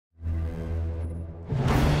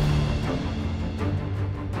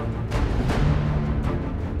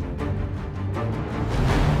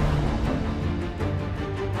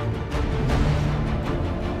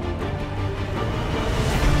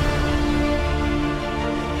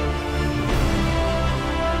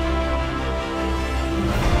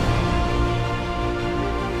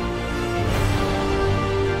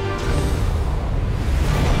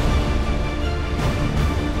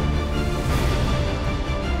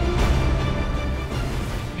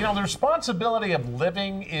You know, the responsibility of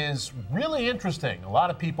living is really interesting. A lot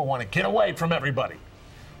of people want to get away from everybody,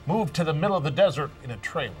 move to the middle of the desert in a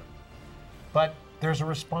trailer. But there's a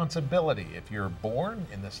responsibility. If you're born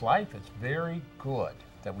in this life, it's very good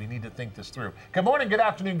that we need to think this through. Good morning, good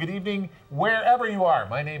afternoon, good evening, wherever you are.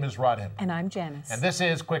 My name is Rod Hembree. And I'm Janice. And this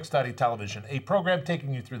is Quick Study Television, a program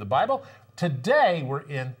taking you through the Bible. Today, we're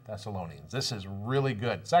in Thessalonians. This is really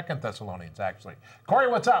good. 2 Thessalonians, actually. Corey,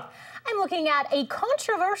 what's up? I'm looking at a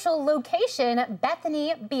controversial location,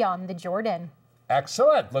 Bethany beyond the Jordan.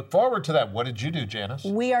 Excellent. Look forward to that. What did you do, Janice?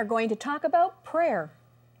 We are going to talk about prayer.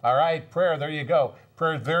 All right, prayer. There you go.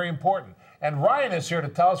 Prayer is very important. And Ryan is here to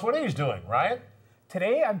tell us what he's doing. Ryan?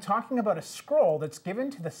 Today, I'm talking about a scroll that's given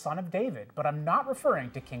to the son of David, but I'm not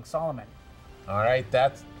referring to King Solomon. All right,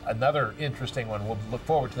 that's another interesting one. We'll look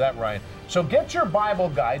forward to that, Ryan. So get your Bible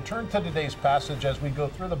guide, turn to today's passage as we go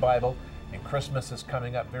through the Bible, and Christmas is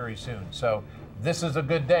coming up very soon. So this is a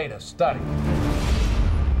good day to study.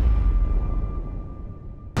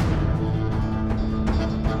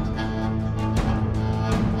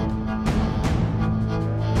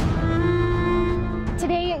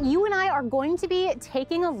 You and I are going to be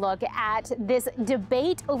taking a look at this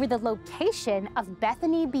debate over the location of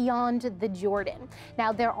Bethany beyond the Jordan.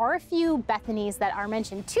 Now, there are a few Bethanys that are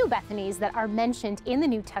mentioned, two Bethanys that are mentioned in the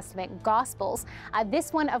New Testament Gospels.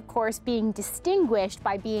 This one, of course, being distinguished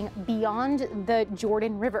by being beyond the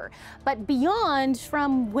Jordan River. But beyond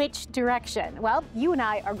from which direction? Well, you and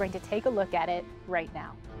I are going to take a look at it right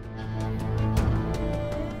now.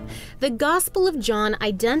 The Gospel of John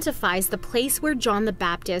identifies the place where John the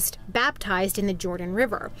Baptist baptized in the Jordan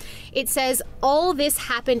River. It says all this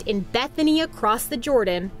happened in Bethany across the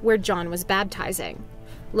Jordan where John was baptizing.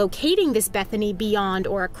 Locating this Bethany beyond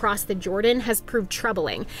or across the Jordan has proved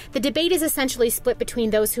troubling. The debate is essentially split between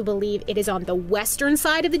those who believe it is on the western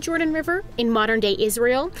side of the Jordan River in modern-day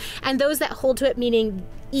Israel and those that hold to it meaning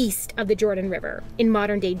east of the Jordan River in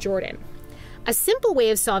modern-day Jordan. A simple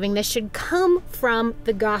way of solving this should come from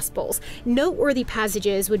the Gospels. Noteworthy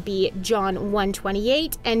passages would be John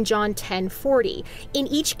 1:28 and John 10:40. In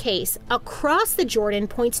each case, across the Jordan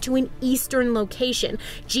points to an eastern location.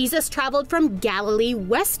 Jesus traveled from Galilee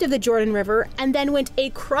west of the Jordan River and then went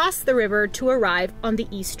across the river to arrive on the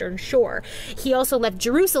eastern shore. He also left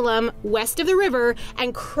Jerusalem west of the river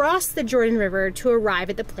and crossed the Jordan River to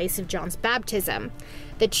arrive at the place of John's baptism.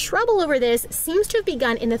 The trouble over this seems to have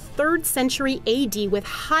begun in the 3rd century AD with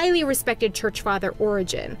highly respected church father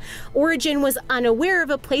Origen. Origen was unaware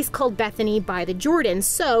of a place called Bethany by the Jordan,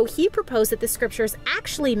 so he proposed that the scriptures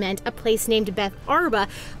actually meant a place named Beth Arba,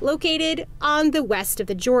 located on the west of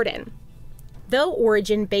the Jordan. Though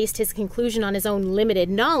Origen based his conclusion on his own limited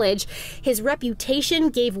knowledge, his reputation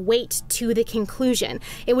gave weight to the conclusion.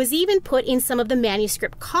 It was even put in some of the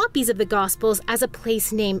manuscript copies of the Gospels as a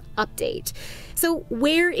place name update. So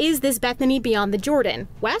where is this Bethany beyond the Jordan?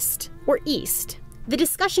 West or east? The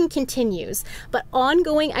discussion continues, but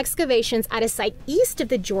ongoing excavations at a site east of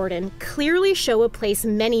the Jordan clearly show a place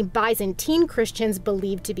many Byzantine Christians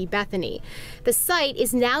believed to be Bethany. The site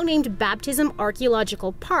is now named Baptism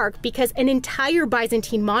Archaeological Park because an entire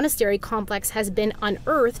Byzantine monastery complex has been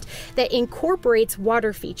unearthed that incorporates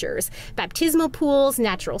water features, baptismal pools,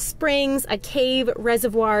 natural springs, a cave,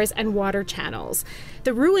 reservoirs, and water channels.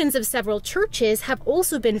 The ruins of several churches have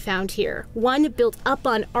also been found here, one built up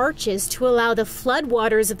on arches to allow the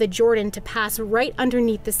floodwaters of the Jordan to pass right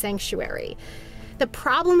underneath the sanctuary. The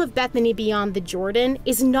problem of Bethany beyond the Jordan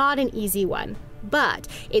is not an easy one, but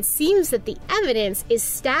it seems that the evidence is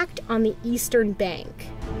stacked on the eastern bank.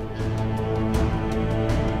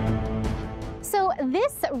 So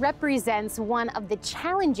this represents one of the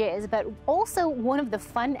challenges, but also one of the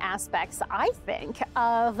fun aspects, I think,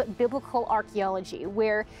 of biblical archaeology,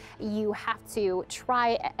 where you have to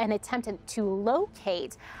try and attempt to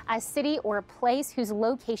locate a city or a place whose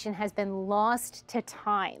location has been lost to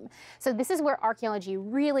time. So this is where archaeology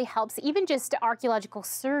really helps, even just archaeological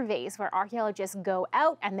surveys, where archaeologists go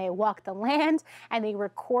out and they walk the land and they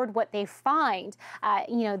record what they find.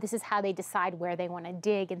 This is how they decide where they want to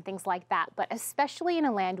dig and things like that. But especially in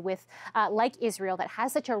a land with, like Israel, that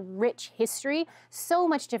has such a rich history, so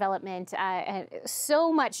much development,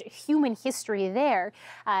 so much human history there,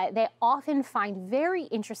 they often find very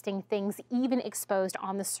interesting things even exposed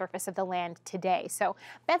on the surface of the land today. So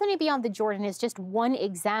Bethany beyond the Jordan is just one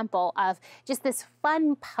example of just this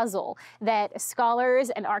fun puzzle that scholars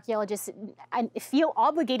and archaeologists feel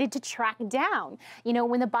obligated to track down. You know,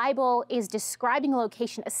 when the Bible is describing a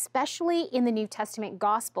location, especially in the New Testament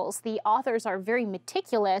Gospels, the authors are very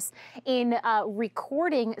meticulous in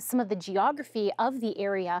recording some of the geography of the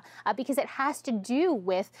area because it has to do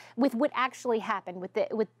with what actually happened, with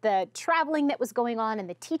the traveling that was going on and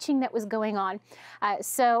the teaching that was going on.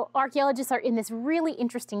 So archaeologists are in this really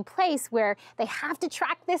interesting place where they have to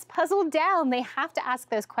track this puzzle down. They have to ask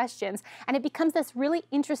those questions. And it becomes this really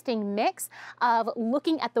interesting mix of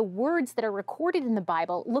looking at the words that are recorded in the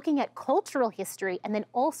Bible, looking at cultural history, and then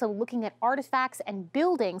also looking at artifacts and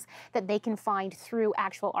buildings that they can find through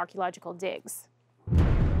actual archaeological digs.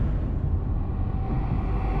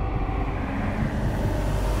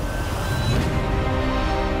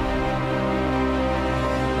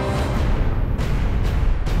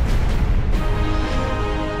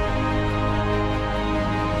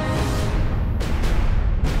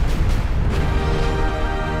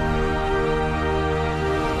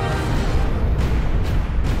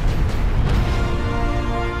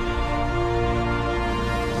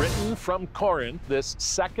 From Corinth, this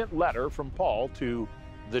second letter from Paul to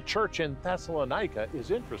the church in Thessalonica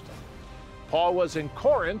is interesting. Paul was in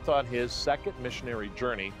Corinth on his second missionary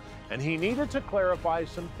journey, and he needed to clarify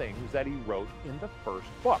some things that he wrote in the first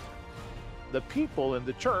book. The people in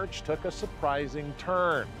the church took a surprising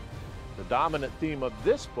turn. The dominant theme of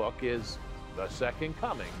this book is the second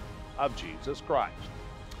coming of Jesus Christ.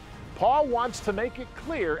 Paul wants to make it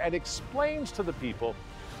clear and explains to the people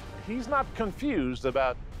he's not confused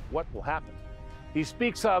about what will happen. He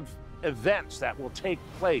speaks of events that will take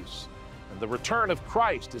place, and the return of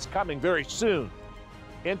Christ is coming very soon.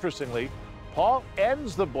 Interestingly, Paul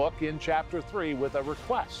ends the book in chapter 3 with a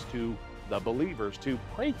request to the believers to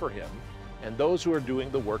pray for him and those who are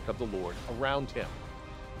doing the work of the Lord around him.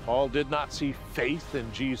 Paul did not see faith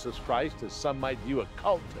in Jesus Christ as some might view a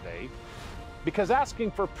cult today, because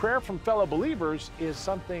asking for prayer from fellow believers is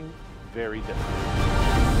something very different.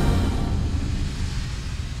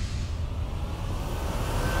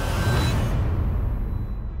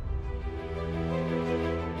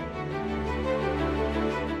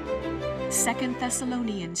 2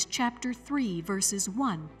 Thessalonians chapter 3, verses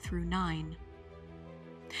 1 through 9.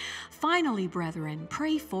 Finally, brethren,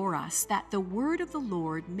 pray for us that the word of the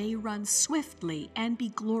Lord may run swiftly and be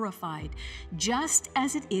glorified, just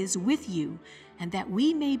as it is with you, and that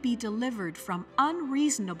we may be delivered from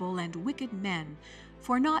unreasonable and wicked men,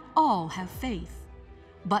 for not all have faith.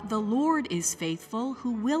 But the Lord is faithful,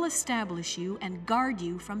 who will establish you and guard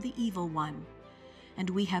you from the evil one. And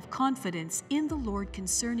we have confidence in the Lord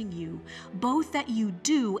concerning you, both that you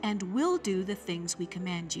do and will do the things we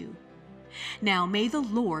command you. Now may the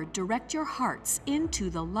Lord direct your hearts into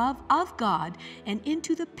the love of God and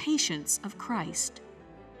into the patience of Christ.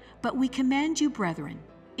 But we command you, brethren,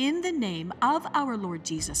 in the name of our Lord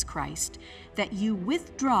Jesus Christ, that you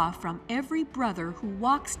withdraw from every brother who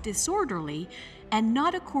walks disorderly and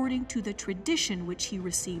not according to the tradition which he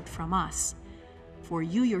received from us. For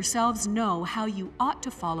you yourselves know how you ought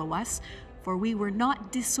to follow us, for we were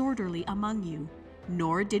not disorderly among you,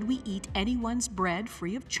 nor did we eat anyone's bread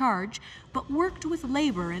free of charge, but worked with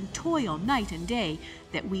labor and toil night and day,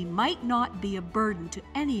 that we might not be a burden to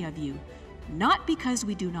any of you, not because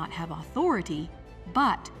we do not have authority,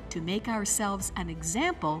 but to make ourselves an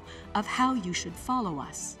example of how you should follow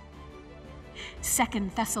us.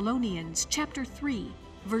 2 Thessalonians chapter 3,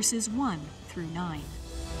 verses 1 through 9.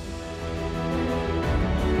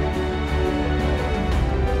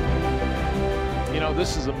 You know,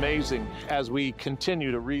 this is amazing. As we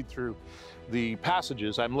continue to read through the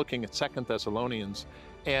passages, I'm looking at 2 Thessalonians,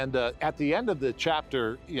 and at the end of the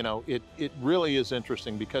chapter, you know, it really is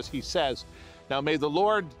interesting because he says, now may the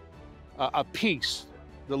Lord of peace,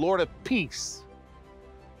 the Lord of peace.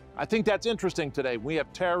 I think that's interesting today. We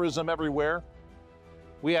have terrorism everywhere.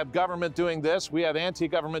 We have government doing this. We have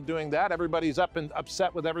anti-government doing that. Everybody's up and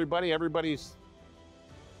upset with everybody. Everybody's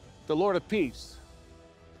the Lord of peace.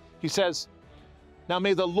 He says, now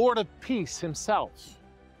may the Lord of peace himself,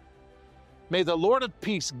 may the Lord of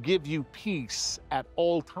peace give you peace at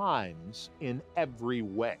all times in every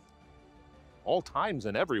way. All times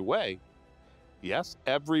in every way. Yes,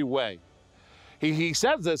 every way. He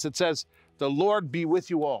says this, it says, the Lord be with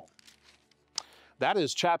you all. That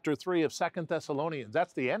is chapter 3 of 2 Thessalonians.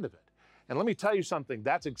 That's the end of it. And let me tell you something.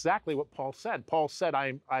 That's exactly what Paul said. Paul said,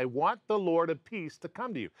 I want the Lord of peace to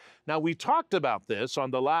come to you. Now, we talked about this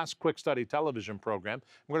on the last Quick Study television program.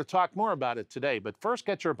 I'm going to talk more about it today. But first,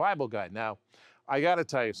 get your Bible guide. Now, I got to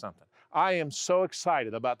tell you something. I am so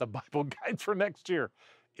excited about the Bible guide for next year.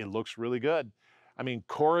 It looks really good. I mean,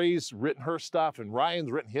 Corey's written her stuff, and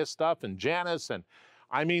Ryan's written his stuff, and Janice, and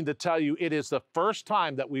I mean to tell you, it is the first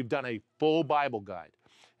time that we've done a full Bible guide,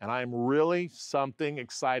 and I'm really something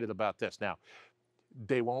excited about this. Now,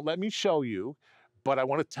 they won't let me show you, but I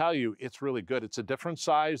want to tell you it's really good. It's a different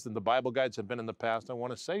size than the Bible guides have been in the past. I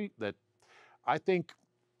want to say that I think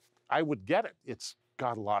I would get it. It's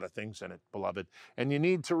got a lot of things in it, beloved, and you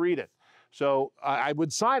need to read it. So I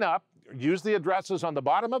would sign up, use the addresses on the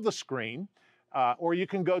bottom of the screen, or you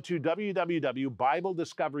can go to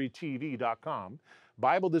www.BibleDiscoveryTV.com,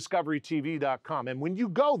 BibleDiscoveryTV.com. And when you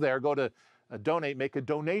go there, go to donate, make a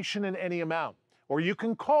donation in any amount. Or you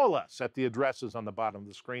can call us at the addresses on the bottom of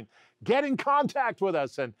the screen. Get in contact with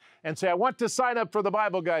us and say, I want to sign up for the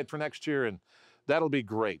Bible guide for next year. And that'll be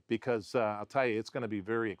great because I'll tell you, it's going to be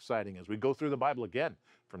very exciting as we go through the Bible again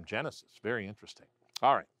from Genesis. Very interesting.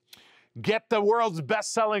 All right. Get the world's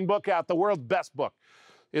best-selling book out, the world's best book.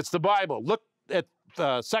 It's the Bible. Look at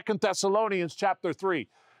 2 Thessalonians chapter 3,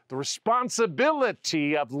 the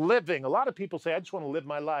responsibility of living. A lot of people say, I just want to live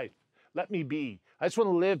my life. Let me be. I just want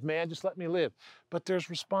to live, man. Just let me live. But there's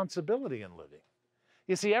responsibility in living.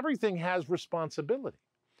 You see, everything has responsibility.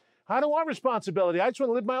 I don't want responsibility. I just want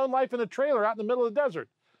to live my own life in a trailer out in the middle of the desert.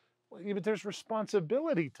 Well, but there's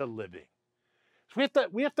responsibility to living. So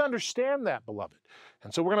we have to understand that, beloved.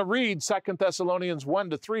 And so we're going to read 2 Thessalonians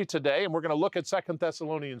 1-3 today, and we're going to look at 2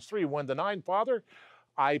 Thessalonians 3, 1-9. Father,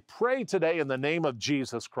 I pray today in the name of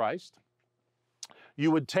Jesus Christ,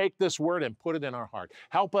 you would take this word and put it in our heart.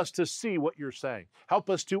 Help us to see what you're saying. Help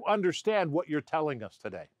us to understand what you're telling us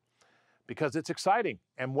today, because it's exciting.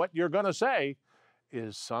 And what you're going to say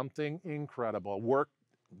is something incredible.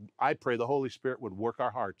 I pray the Holy Spirit would work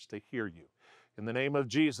our hearts to hear you. In the name of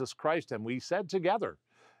Jesus Christ, and we said together,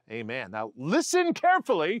 amen. Now listen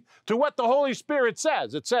carefully to what the Holy Spirit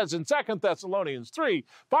says. It says in 2 Thessalonians 3,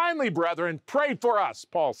 finally, brethren, pray for us,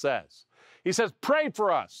 Paul says. He says, pray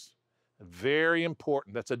for us. Very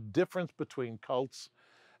important. That's a difference between cults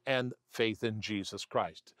and faith in Jesus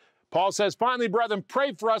Christ. Paul says, finally, brethren,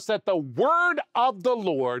 pray for us that the word of the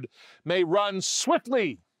Lord may run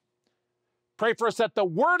swiftly. Pray for us that the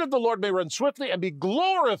word of the Lord may run swiftly and be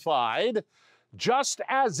glorified just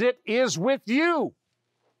as it is with you.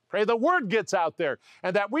 Pray the word gets out there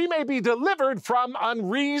and that we may be delivered from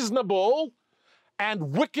unreasonable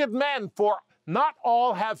and wicked men, for not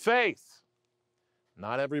all have faith.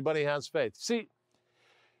 Not everybody has faith. See,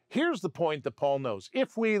 here's the point that Paul knows.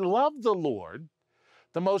 If we love the Lord,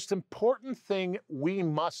 the most important thing we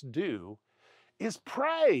must do is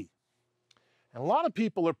pray. And a lot of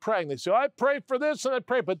people are praying. They say, I pray for this and I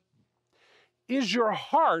pray, but is your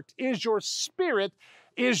heart, is your spirit,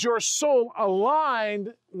 is your soul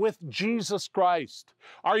aligned with Jesus Christ?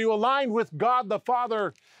 Are you aligned with God the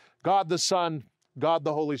Father, God the Son, God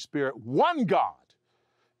the Holy Spirit, one God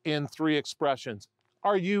in three expressions?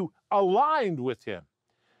 Are you aligned with him?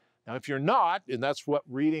 Now, if you're not, and that's what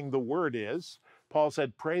reading the word is, Paul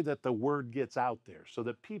said, pray that the word gets out there so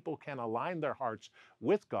that people can align their hearts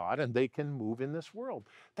with God and they can move in this world.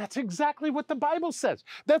 That's exactly what the Bible says.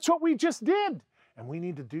 That's what we just did. And we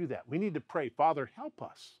need to do that. We need to pray, Father, help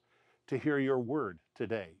us to hear your word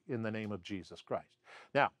today in the name of Jesus Christ.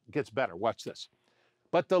 Now, it gets better. Watch this.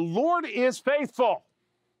 But the Lord is faithful.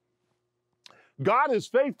 God is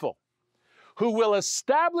faithful, who will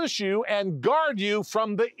establish you and guard you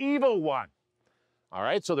from the evil one. All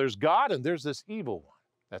right, so there's God and there's this evil one.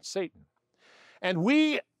 That's Satan. And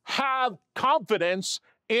we have confidence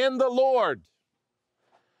in the Lord.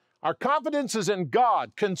 Our confidence is in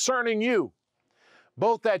God concerning you,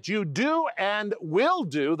 both that you do and will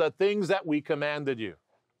do the things that we commanded you.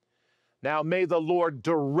 Now may the Lord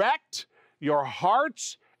direct your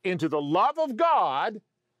hearts into the love of God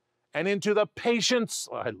and into the patience,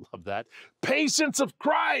 I love that, patience of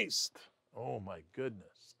Christ. Oh my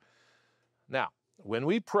goodness. Now, when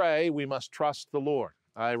we pray, we must trust the Lord.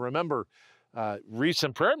 I remember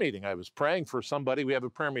recent prayer meeting. I was praying for somebody. We have a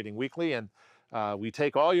prayer meeting weekly, and we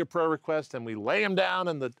take all your prayer requests and we lay them down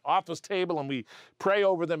on the office table and we pray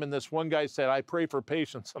over them. And this one guy said, I pray for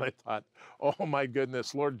patience. And I thought, oh my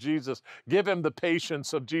goodness, Lord Jesus, give him the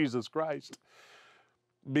patience of Jesus Christ.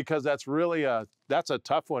 Because that's really that's a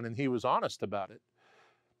tough one, and he was honest about it.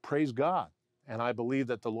 Praise God. And I believe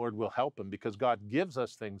that the Lord will help him because God gives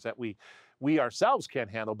us things that we ourselves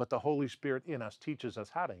can't handle, but the Holy Spirit in us teaches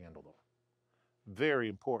us how to handle them. Very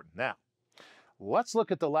important. Now, let's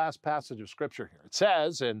look at the last passage of Scripture here. It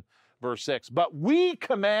says in verse 6, but we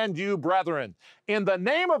command you, brethren, in the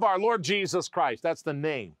name of our Lord Jesus Christ. That's the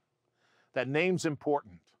name. That name's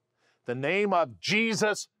important. The name of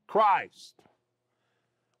Jesus Christ.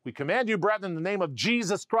 We command you, brethren, in the name of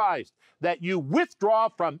Jesus Christ, that you withdraw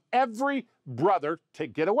from every brother, to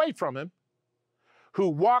get away from him, who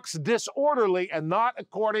walks disorderly and not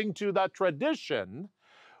according to the tradition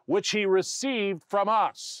which he received from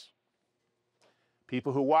us.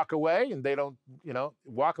 People who walk away and they don't,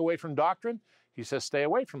 walk away from doctrine, he says, stay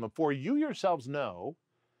away from them. For you yourselves know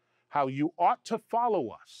how you ought to follow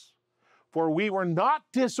us. For we were not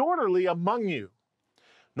disorderly among you,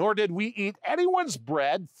 nor did we eat anyone's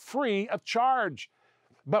bread free of charge.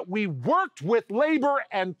 But we worked with labor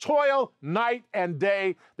and toil night and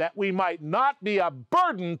day, that we might not be a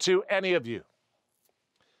burden to any of you.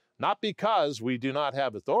 Not because we do not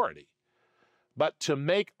have authority, but to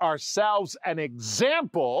make ourselves an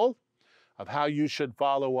example of how you should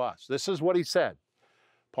follow us. This is what he said.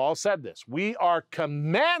 Paul said this. We are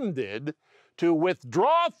commanded to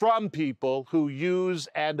withdraw from people who use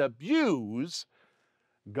and abuse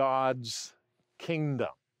God's kingdom.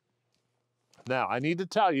 Now, I need to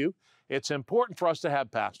tell you, it's important for us to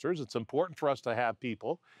have pastors. It's important for us to have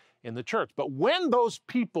people in the church. But when those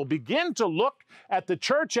people begin to look at the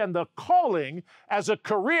church and the calling as a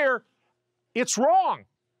career, it's wrong.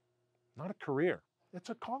 Not a career.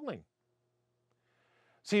 It's a calling.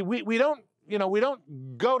 See, we don't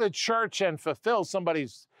go to church and fulfill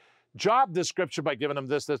somebody's job description by giving them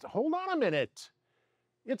this. Hold on a minute.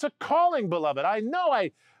 It's a calling, beloved.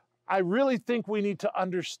 I really think we need to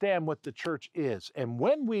understand what the church is. And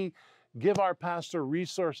when we give our pastor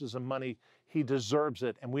resources and money, he deserves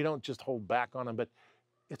it. And we don't just hold back on him, but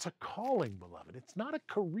it's a calling, beloved. It's not a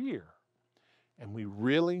career. And we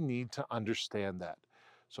really need to understand that.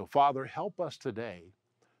 So, Father, help us today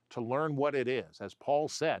to learn what it is, as Paul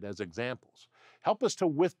said, as examples. Help us to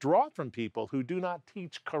withdraw from people who do not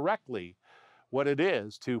teach correctly what it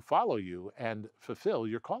is to follow you and fulfill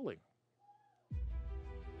your calling.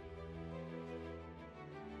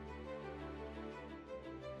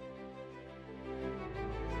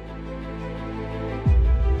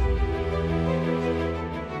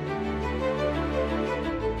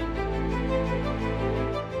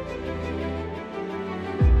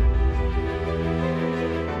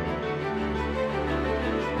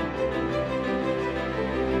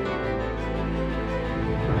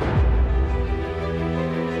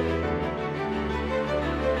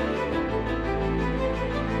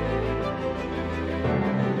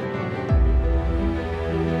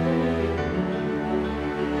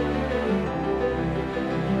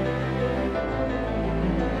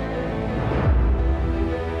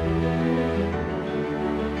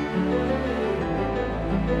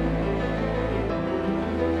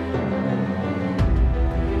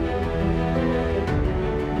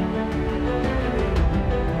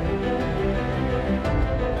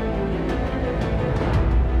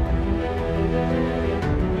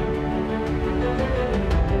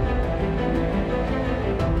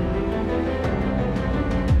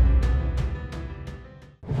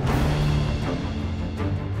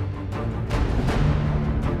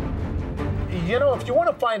 If you want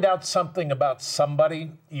to find out something about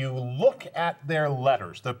somebody, you look at their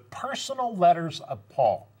letters, the personal letters of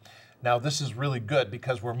Paul. Now, this is really good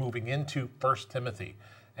because we're moving into 1 Timothy.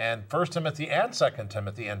 And 1 Timothy and 2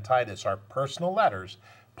 Timothy and Titus are personal letters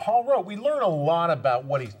Paul wrote. We learn a lot about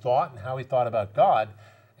what he thought and how he thought about God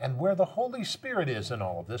and where the Holy Spirit is in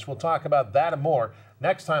all of this. We'll talk about that and more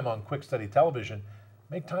next time on Quick Study Television.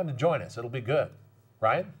 Make time to join us. It'll be good.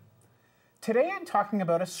 Ryan? Today I'm talking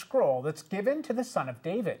about a scroll that's given to the son of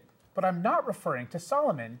David, but I'm not referring to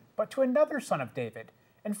Solomon, but to another son of David.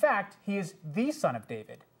 In fact, he is the son of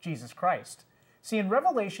David, Jesus Christ. See, in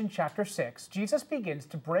Revelation chapter 6, Jesus begins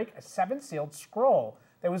to break a seven-sealed scroll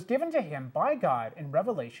that was given to him by God in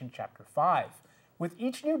Revelation chapter 5. With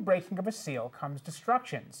each new breaking of a seal comes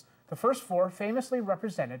destructions, the first four famously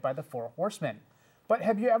represented by the four horsemen. But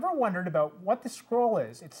have you ever wondered about what the scroll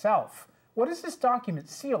is itself? What is this document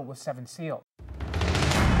sealed with seven seals?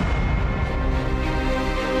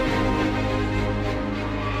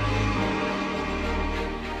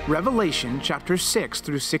 Revelation chapter 6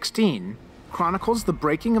 through 16 chronicles the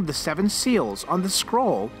breaking of the seven seals on the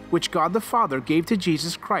scroll which God the Father gave to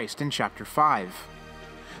Jesus Christ in chapter 5.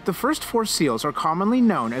 The first four seals are commonly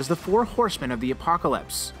known as the four horsemen of the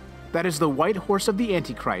apocalypse. That is the white horse of the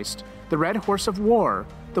Antichrist, the red horse of war,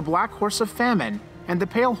 the black horse of famine, and the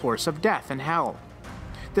pale horse of death and hell.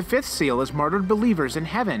 The fifth seal is martyred believers in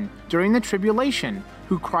heaven during the tribulation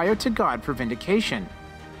who cry out to God for vindication.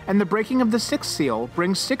 And the breaking of the sixth seal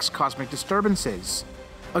brings six cosmic disturbances: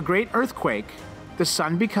 a great earthquake, the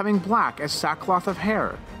sun becoming black as sackcloth of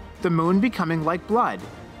hair, the moon becoming like blood,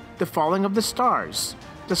 the falling of the stars,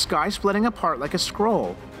 the sky splitting apart like a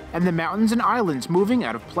scroll, and the mountains and islands moving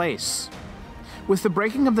out of place. With the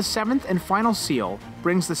breaking of the seventh and final seal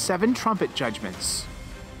brings the 7 trumpet judgments.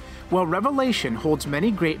 While Revelation holds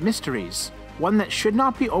many great mysteries, one that should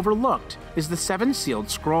not be overlooked is the 7-sealed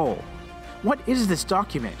scroll. What is this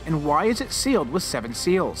document, and why is it sealed with 7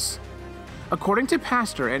 seals? According to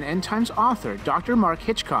pastor and end times author Dr. Mark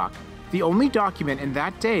Hitchcock, the only document in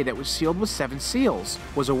that day that was sealed with 7 seals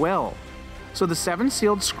was a will. So the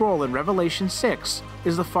 7-sealed scroll in Revelation 6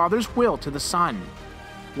 is the Father's will to the Son.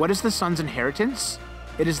 What is the Son's inheritance?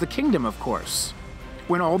 It is the kingdom, of course.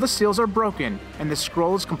 When all the seals are broken and the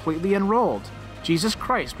scroll is completely unrolled, Jesus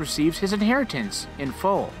Christ receives his inheritance in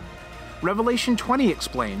full. Revelation 20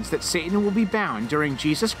 explains that Satan will be bound during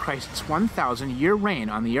Jesus Christ's 1,000-year reign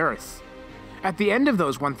on the earth. At the end of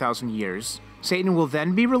those 1,000 years, Satan will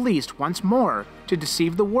then be released once more to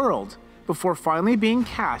deceive the world, before finally being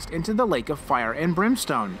cast into the lake of fire and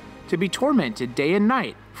brimstone, to be tormented day and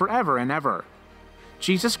night forever and ever.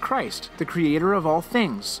 Jesus Christ, the creator of all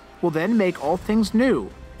things, will then make all things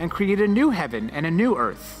new, and create a new heaven and a new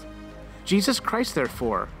earth. Jesus Christ,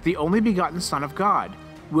 therefore, the only begotten Son of God,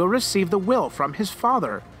 will receive the will from his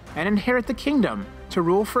Father, and inherit the kingdom to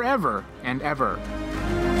rule forever and ever.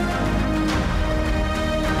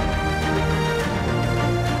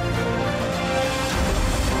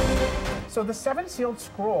 So the 7-sealed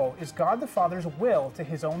scroll is God the Father's will to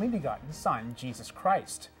his only begotten Son, Jesus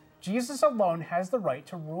Christ. Jesus alone has the right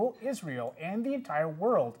to rule Israel and the entire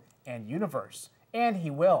world and universe, and he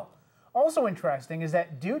will. Also interesting is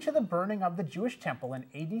that due to the burning of the Jewish temple in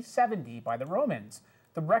AD 70 by the Romans,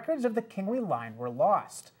 the records of the kingly line were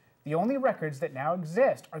lost. The only records that now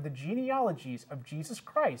exist are the genealogies of Jesus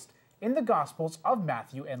Christ in the Gospels of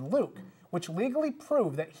Matthew and Luke, which legally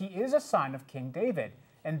prove that he is a son of King David,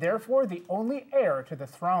 and therefore the only heir to the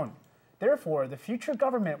throne. Therefore, the future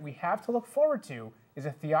government we have to look forward to is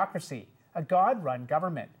a theocracy, a God-run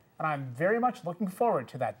government, and I'm very much looking forward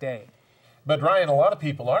to that day. But Ryan, a lot of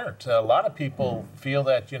people aren't. A lot of people feel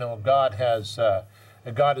that,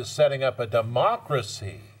 God is setting up a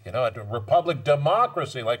democracy, a republic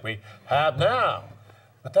democracy like we have now.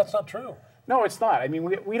 But that's not true. No, it's not. I mean,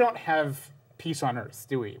 we don't have peace on earth,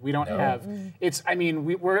 do we? We don't have. It's. I mean,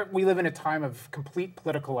 we live in a time of complete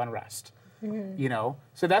political unrest.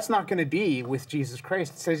 So that's not going to be with Jesus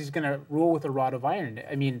Christ. It says he's going to rule with a rod of iron.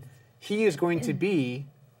 I mean, he is going to be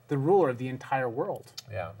the ruler of the entire world.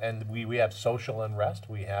 Yeah, and we have social unrest,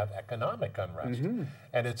 we have economic unrest.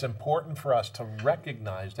 And it's important for us to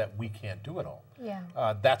recognize that we can't do it all.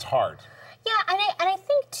 Yeah. That's hard. Yeah, and I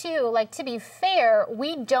think too, to be fair,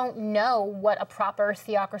 we don't know what a proper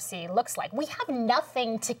theocracy looks like. We have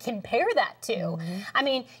nothing to compare that to. I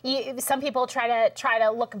mean, some people try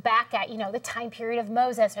to look back at the time period of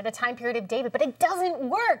Moses or the time period of David, but it doesn't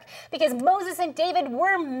work because Moses and David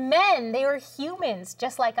were men. They were humans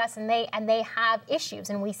just like us, and they have issues,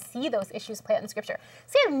 and we see those issues play out in Scripture.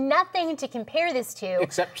 So we have nothing to compare this to,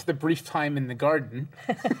 except the brief time in the garden.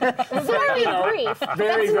 Very brief.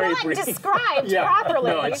 Very That's not brief. described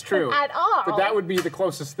properly no, it's true. at all. But that would be the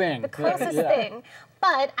closest thing. The closest thing.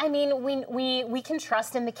 But I mean, we can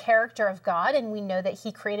trust in the character of God, and we know that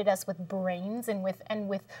he created us with brains and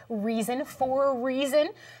with reason for a reason.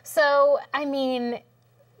 So I mean,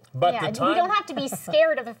 but we don't have to be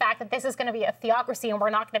scared of the fact that this is going to be a theocracy and we're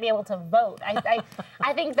not going to be able to vote.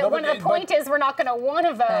 I think that one of the point is we're not going to want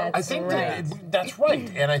to vote. I think that's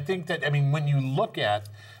right. And I think that, when you look at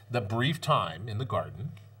the brief time in the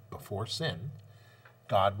garden before sin,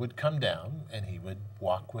 God would come down and he would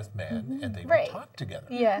walk with man and they would talk together.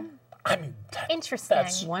 Yeah. Interesting.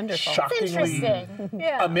 That's wonderful. Shockingly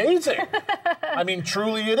amazing.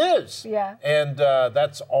 Truly it is. Yeah. And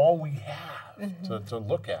that's all we have to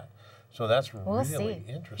look at. So that's really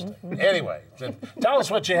interesting. Anyway, tell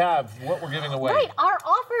us what you have, what we're giving away. Right, our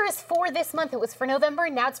offers for this month, it was for November,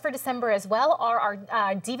 now it's for December as well, are our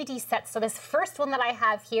DVD sets. So this first one that I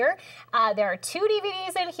have here, there are 2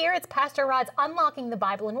 DVDs in here. It's Pastor Rod's Unlocking the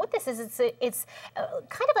Bible. And what this is, it's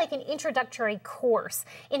kind of like an introductory course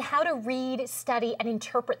in how to read, study, and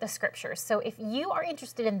interpret the Scriptures. So if you are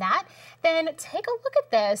interested in that, then take a look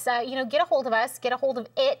at this. Get a hold of us, get a hold of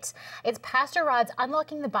it. It's Pastor Rod's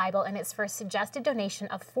Unlocking the Bible, and it's for a suggested donation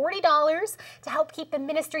of $40 to help keep the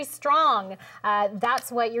ministry strong.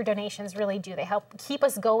 That's what your donations really do. They help keep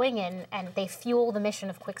us going and they fuel the mission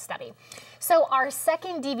of Quick Study. So our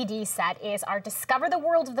second DVD set is our Discover the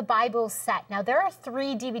World of the Bible set. Now there are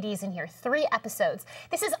 3 DVDs in here, 3 episodes.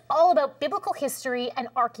 This is all about biblical history and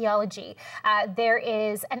archaeology. There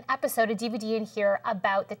is an episode, a DVD in here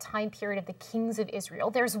about the time period of the kings of Israel.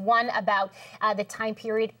 There's one about the time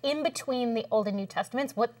period in between the Old and New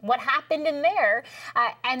Testaments. What happened happened in there.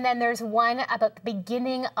 And then there's one about the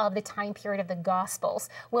beginning of the time period of the Gospels.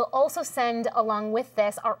 We'll also send along with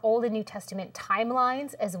this our Old and New Testament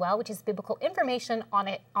timelines as well, which is biblical information on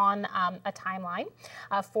a timeline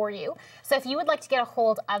for you. So if you would like to get a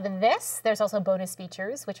hold of this, there's also bonus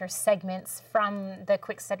features, which are segments from the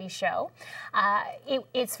Quick Study Show.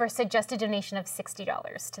 It's for a suggested donation of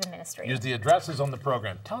 $60 to the ministry. Use the addresses on the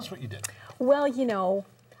program. Tell us what you did. Well, you know,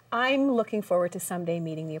 I'm looking forward to someday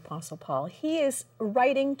meeting the Apostle Paul. He is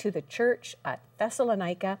writing to the church at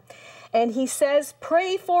Thessalonica, and he says,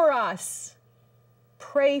 pray for us,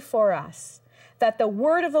 that the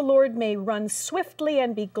word of the Lord may run swiftly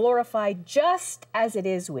and be glorified just as it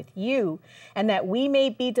is with you, and that we may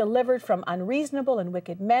be delivered from unreasonable and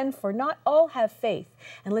wicked men, for not all have faith.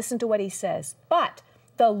 And listen to what he says, but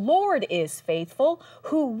the Lord is faithful,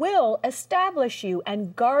 who will establish you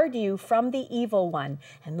and guard you from the evil one.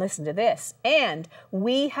 And listen to this, and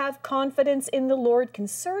we have confidence in the Lord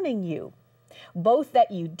concerning you, both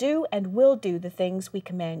that you do and will do the things we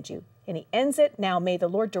command you. And he ends it, now may the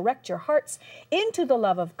Lord direct your hearts into the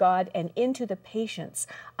love of God and into the patience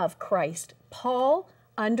of Christ. Paul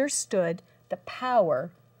understood the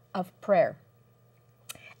power of prayer.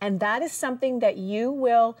 And that is something that you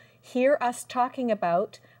will hear us talking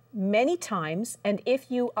about many times. And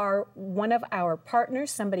if you are one of our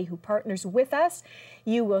partners, somebody who partners with us,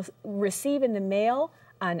 you will receive in the mail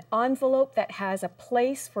an envelope that has a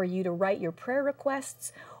place for you to write your prayer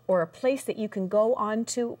requests, or a place that you can go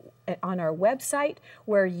onto on our website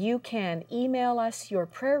where you can email us your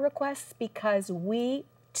prayer requests, because we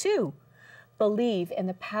too believe in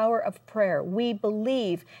the power of prayer. We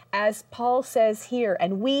believe, as Paul says here,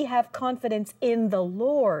 and we have confidence in the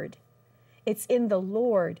Lord. It's in the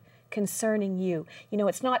Lord concerning you. You know,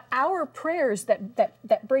 it's not our prayers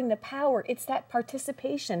that bring the power. It's that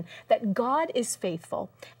participation that God is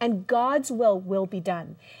faithful and God's will be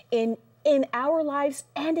done in our lives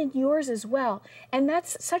and in yours as well. And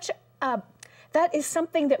that's that is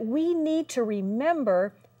something that we need to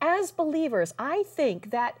remember as believers. I think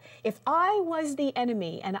that if I was the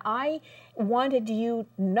enemy and I wanted you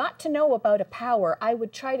not to know about a power, I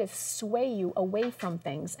would try to sway you away from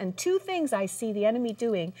things. And two things I see the enemy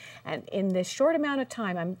doing, and in this short amount of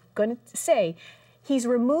time, I'm going to say, he's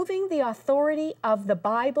removing the authority of the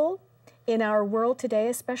Bible in our world today,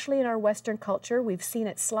 especially in our Western culture. We've seen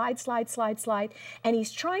it slide, and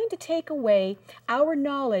he's trying to take away our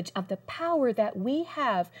knowledge of the power that we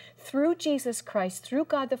have through Jesus Christ, through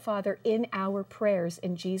God the Father, in our prayers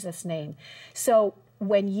in Jesus' name. So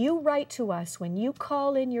when you write to us, when you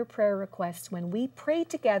call in your prayer requests, when we pray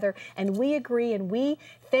together and we agree and we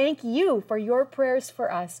thank you for your prayers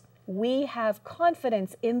for us, we have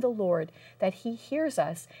confidence in the Lord that he hears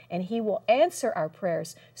us and he will answer our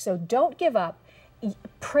prayers. So don't give up.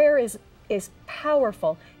 Prayer is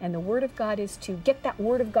powerful, and the Word of God is to get that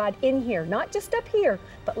Word of God in here, not just up here,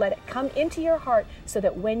 but let it come into your heart so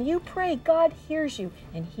that when you pray, God hears you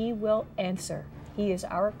and he will answer. He is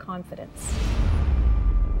our confidence.